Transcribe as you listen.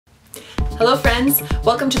Hello friends,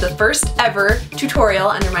 welcome to the first ever tutorial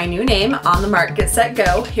under my new name, On the Mark, Get Set,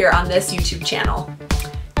 Go, here on this YouTube channel.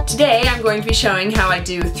 Today I'm going to be showing how I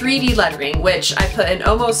do 3D lettering, which I put in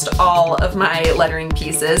almost all of my lettering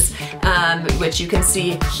pieces, which you can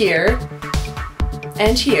see here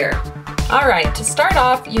and here. Alright, to start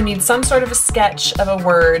off you need some sort of a sketch of a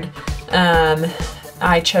word.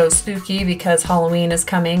 I chose spooky because Halloween is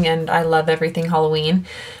coming and I love everything Halloween.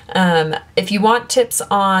 If you want tips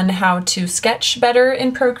on how to sketch better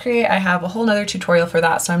in Procreate, I have a whole nother tutorial for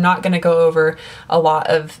that, so I'm not going to go over a lot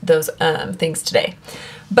of those things today.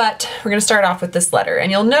 But we're going to start off with this letter, and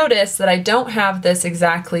you'll notice that I don't have this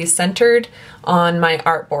exactly centered on my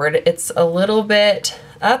artboard. It's a little bit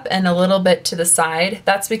up and a little bit to the side.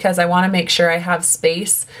 That's because I want to make sure I have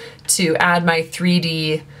space to add my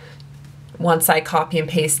 3D once I copy and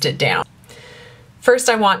paste it down. First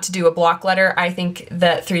I want to do a block letter. I think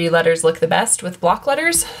that 3D letters look the best with block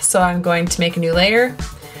letters, so I'm going to make a new layer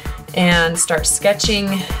and start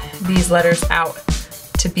sketching these letters out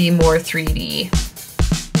to be more 3D.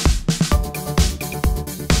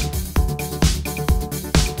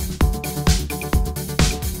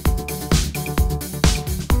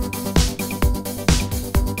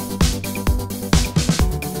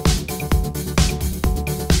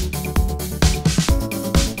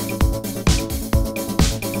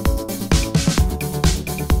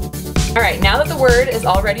 Alright, now that the word is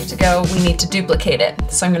all ready to go, we need to duplicate it.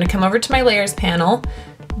 So I'm going to come over to my layers panel,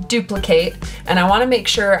 duplicate, and I want to make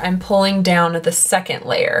sure I'm pulling down the second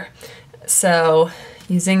layer. So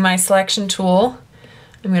using my selection tool,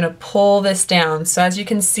 I'm going to pull this down. So as you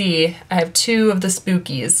can see, I have two of the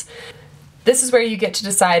spookies. This is where you get to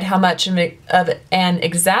decide how much of an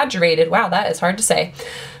exaggerated, wow, that is hard to say,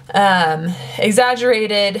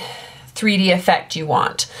 exaggerated 3D effect you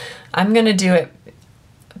want. I'm going to do it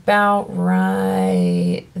about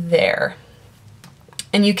right there.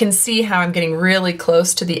 And you can see how I'm getting really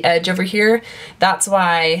close to the edge over here. That's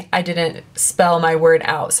why I didn't spell my word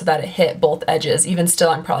out so that it hit both edges. Even still,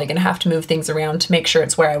 I'm probably gonna have to move things around to make sure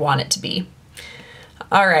it's where I want it to be.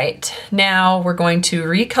 All right, now we're going to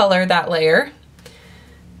recolor that layer.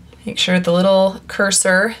 Make sure the little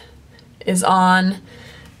cursor is on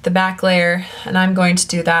the back layer, and I'm going to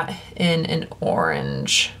do that in an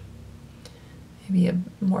orange. Maybe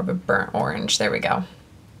more of a burnt orange. There we go.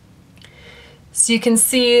 So you can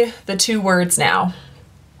see the two words now.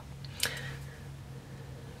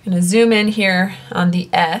 I'm going to zoom in here on the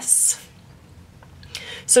S.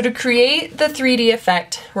 So to create the 3D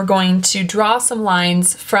effect, we're going to draw some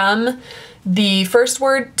lines from the first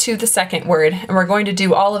word to the second word, and we're going to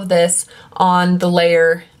do all of this on the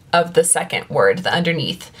layer of the second word, the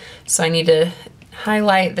underneath. So I need to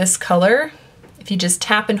highlight this color. If you just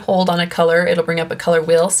tap and hold on a color, it'll bring up a color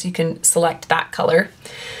wheel, so you can select that color.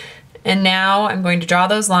 And now I'm going to draw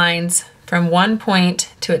those lines from one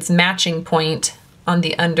point to its matching point on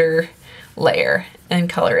the under layer and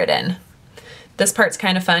color it in. This part's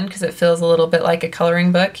kind of fun because it feels a little bit like a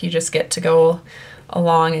coloring book. You just get to go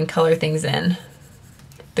along and color things in.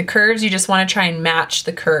 The curves, you just want to try and match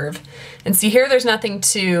the curve. And see here, there's nothing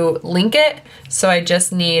to link it, so I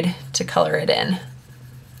just need to color it in.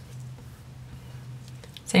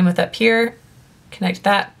 Same with up here, connect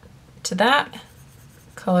that to that,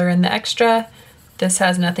 color in the extra. This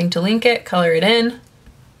has nothing to link it, color it in.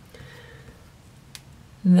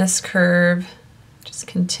 And this curve, just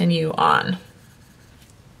continue on.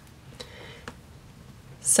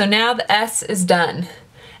 So now the S is done.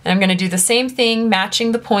 And I'm going to do the same thing,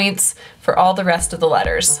 matching the points for all the rest of the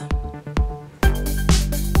letters.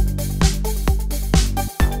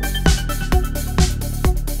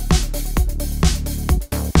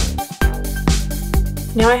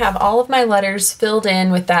 Now I have all of my letters filled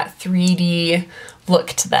in with that 3D look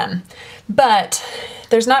to them, but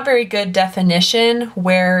there's not very good definition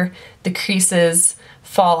where the creases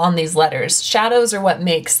fall on these letters. Shadows are what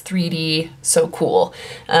makes 3D so cool.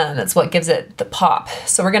 That's what gives it the pop.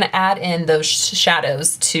 So we're gonna add in those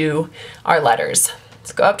shadows to our letters.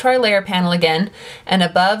 Let's go up to our layer panel again, and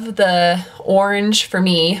above the orange, for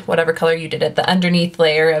me, whatever color you did it, the underneath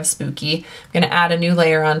layer of spooky, I'm gonna add a new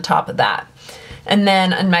layer on top of that. And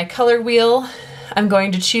then on my color wheel, I'm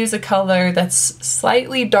going to choose a color that's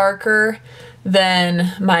slightly darker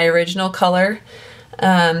than my original color,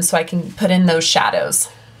 so I can put in those shadows.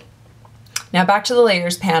 Now back to the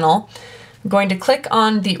layers panel. I'm going to click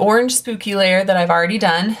on the orange spooky layer that I've already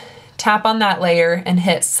done, tap on that layer and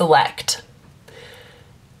hit select.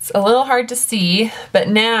 It's a little hard to see, but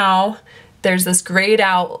now there's this grayed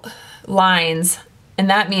out lines, and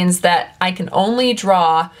that means that I can only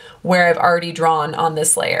draw where I've already drawn on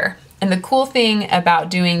this layer. And the cool thing about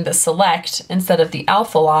doing the select instead of the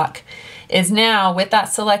alpha lock is now with that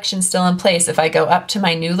selection still in place, if I go up to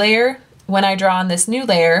my new layer, when I draw on this new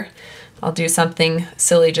layer, I'll do something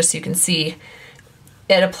silly just so you can see,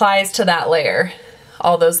 it applies to that layer,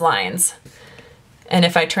 all those lines. And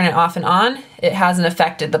if I turn it off and on, it hasn't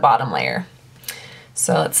affected the bottom layer.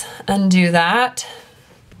 So let's undo that.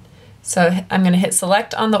 So I'm gonna hit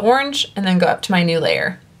select on the orange and then go up to my new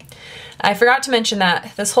layer. I forgot to mention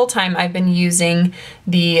that this whole time I've been using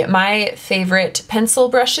the My Favorite Pencil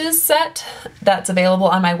Brushes set that's available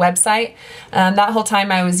on my website. That whole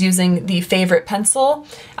time I was using the Favorite Pencil.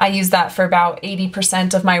 I used that for about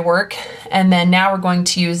 80% of my work. And then now we're going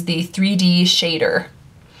to use the 3D shader.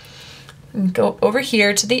 Go over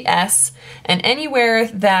here to the S, and anywhere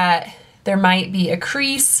that there might be a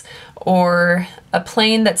crease or a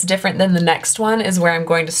plane that's different than the next one is where I'm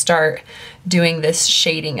going to start doing this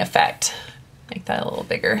shading effect. Make that a little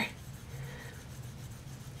bigger.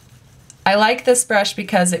 I like this brush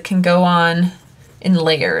because it can go on in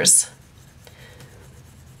layers.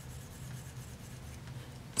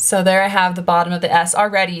 So there I have the bottom of the S.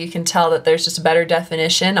 Already you can tell that there's just a better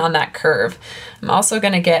definition on that curve. I'm also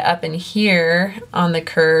going to get up in here on the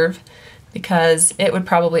curve because it would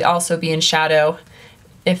probably also be in shadow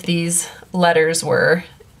if these letters were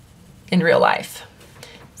in real life.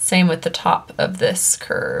 Same with the top of this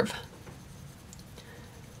curve.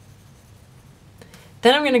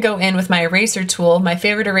 Then I'm going to go in with my eraser tool. My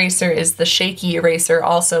favorite eraser is the shaky eraser,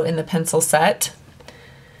 also in the pencil set.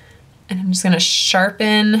 And I'm just going to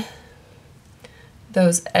sharpen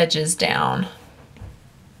those edges down.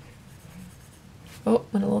 Oh,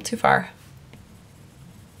 went a little too far.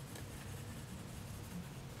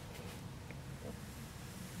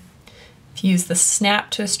 If you use the snap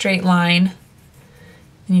to a straight line,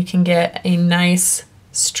 then you can get a nice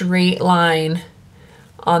straight line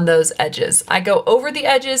on those edges. I go over the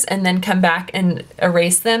edges and then come back and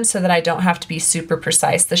erase them so that I don't have to be super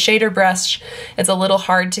precise. The shader brush, it's a little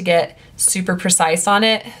hard to get super precise on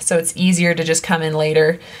it, so it's easier to just come in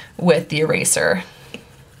later with the eraser.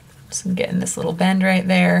 So I'm getting this little bend right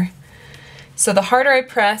there. So the harder I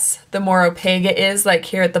press, the more opaque it is, like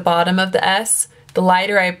here at the bottom of the S. The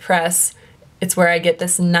lighter I press, it's where I get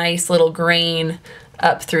this nice little grain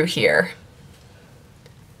up through here.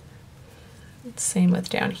 Same with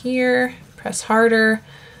down here. Press harder,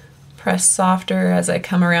 press softer as I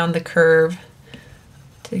come around the curve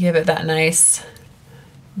to give it that nice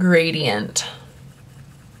gradient.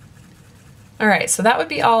 All right, so that would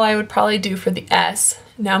be all I would probably do for the S.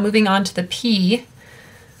 Now moving on to the P,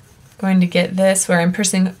 going to get this where I'm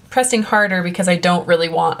pressing harder because I don't really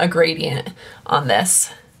want a gradient on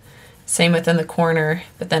this. Same within the corner,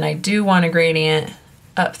 but then I do want a gradient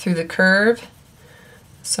up through the curve.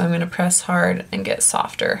 So I'm going to press hard and get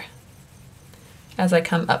softer as I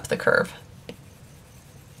come up the curve.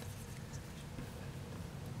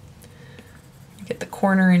 Get the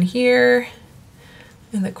corner in here,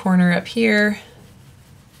 and the corner up here,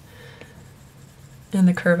 and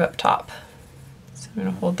the curve up top. So I'm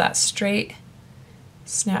going to hold that straight,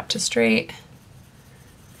 snap to straight,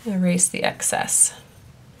 and erase the excess.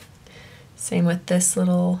 Same with this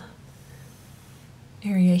little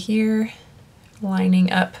area here,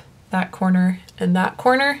 lining up that corner, and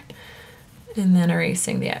then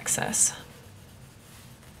erasing the excess.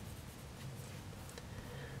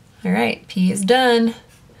 All right, P is done.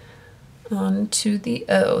 On to the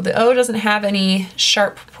O. The O doesn't have any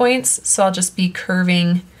sharp points, so I'll just be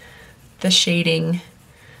curving the shading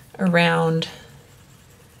around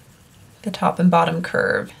the top and bottom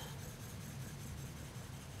curve.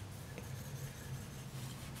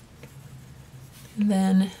 And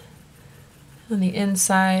then on the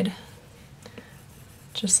inside,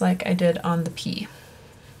 just like I did on the P.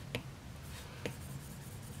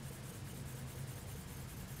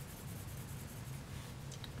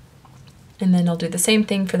 And then I'll do the same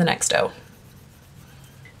thing for the next O.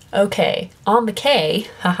 Okay, on the K,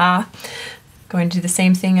 haha, going to do the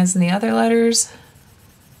same thing as in the other letters.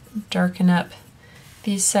 Darken up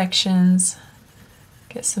these sections,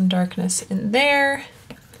 get some darkness in there,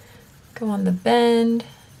 go on the bend,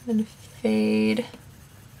 then fade.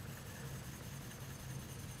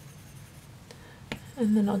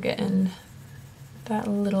 And then I'll get in that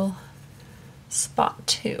little spot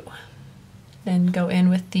too. Then go in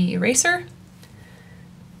with the eraser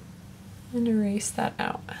and erase that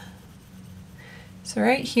out. So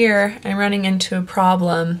right here, I'm running into a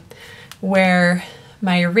problem where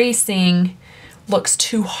my erasing looks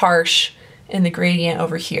too harsh in the gradient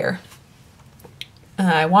over here.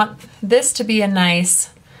 I want this to be a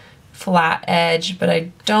nice flat edge, but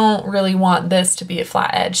I don't really want this to be a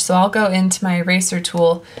flat edge. So I'll go into my eraser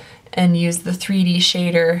tool and use the 3D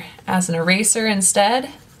shader as an eraser instead.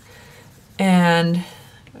 And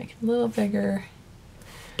make it a little bigger.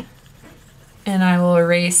 And I will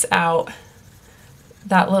erase out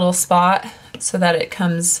that little spot so that it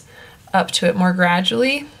comes up to it more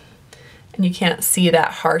gradually. And you can't see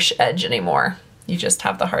that harsh edge anymore. You just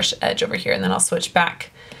have the harsh edge over here, and then I'll switch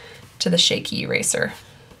back to the shaky eraser.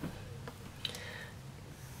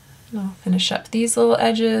 And I'll finish up these little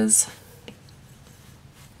edges.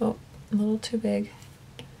 Oh, a little too big.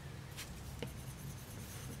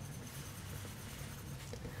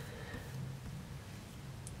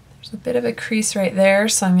 There's a bit of a crease right there,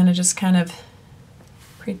 so I'm gonna just kind of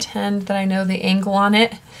pretend that I know the angle on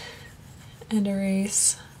it and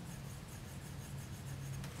erase.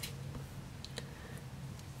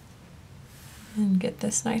 And get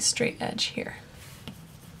this nice straight edge here.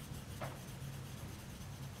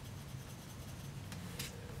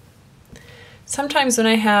 Sometimes when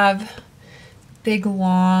I have big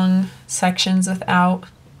long sections without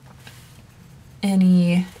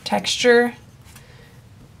any texture,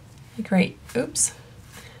 like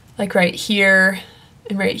right here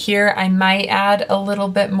and right here, I might add a little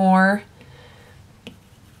bit more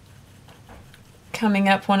coming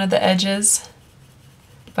up one of the edges.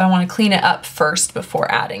 But I want to clean it up first before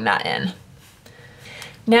adding that in.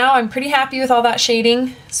 Now I'm pretty happy with all that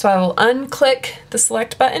shading, so I will unclick the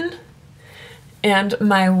select button, and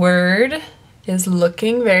my word is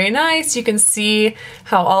looking very nice. You can see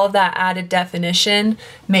how all of that added definition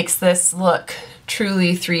makes this look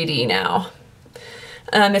truly 3D now.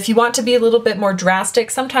 If you want to be a little bit more drastic,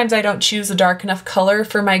 sometimes I don't choose a dark enough color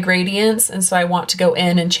for my gradients, and so I want to go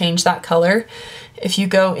in and change that color. If you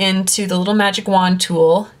go into the little magic wand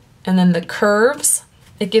tool and then the curves,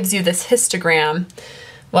 it gives you this histogram.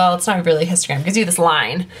 Well, it's not really a histogram, it gives you this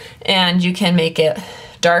line, and you can make it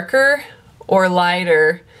darker or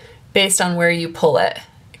lighter based on where you pull it.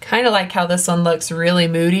 Kind of like how this one looks really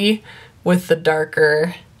moody with the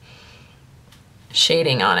darker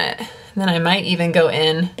shading on it. And then I might even go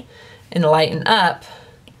in and lighten up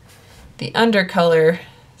the undercolor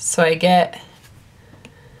so I get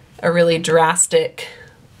a really drastic,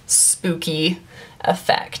 spooky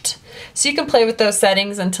effect. So you can play with those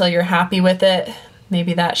settings until you're happy with it.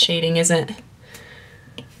 Maybe that shading isn't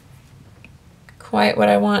quite what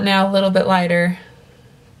I want now, a little bit lighter.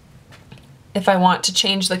 If I want to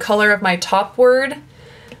change the color of my top word,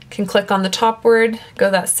 I can click on the top word,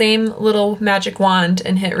 go that same little magic wand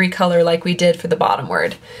and hit recolor like we did for the bottom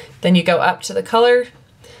word. Then you go up to the color,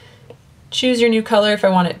 choose your new color if I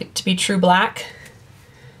want it to be true black,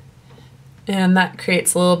 and that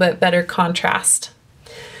creates a little bit better contrast.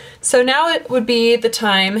 So now it would be the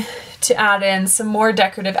time to add in some more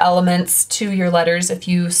decorative elements to your letters if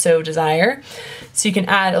you so desire. So you can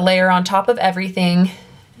add a layer on top of everything.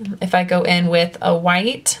 If I go in with a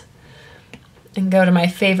white and go to my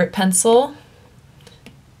favorite pencil,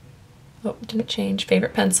 oh, didn't change,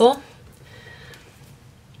 favorite pencil,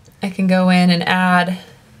 I can go in and add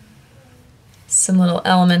some little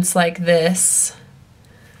elements like this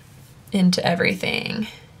into everything.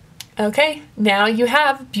 Okay, now you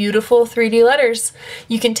have beautiful 3D letters.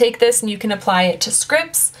 You can take this and you can apply it to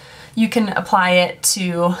scripts, you can apply it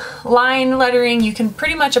to line lettering, you can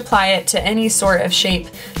pretty much apply it to any sort of shape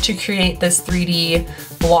to create this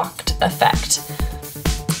 3D blocked effect.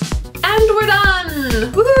 And we're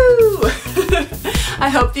done! Woohoo! I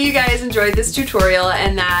hope that you guys enjoyed this tutorial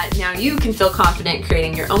and that now you can feel confident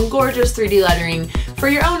creating your own gorgeous 3D lettering for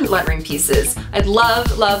your own lettering pieces. I'd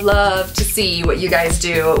love, love, love to see what you guys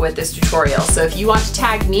do with this tutorial. So if you want to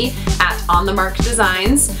tag me at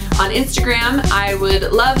OnTheMarkDesigns on Instagram, I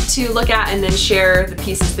would love to look at and then share the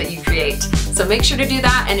pieces that you create. So make sure to do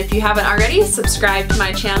that, and if you haven't already, subscribe to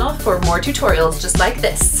my channel for more tutorials just like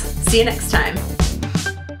this. See you next time.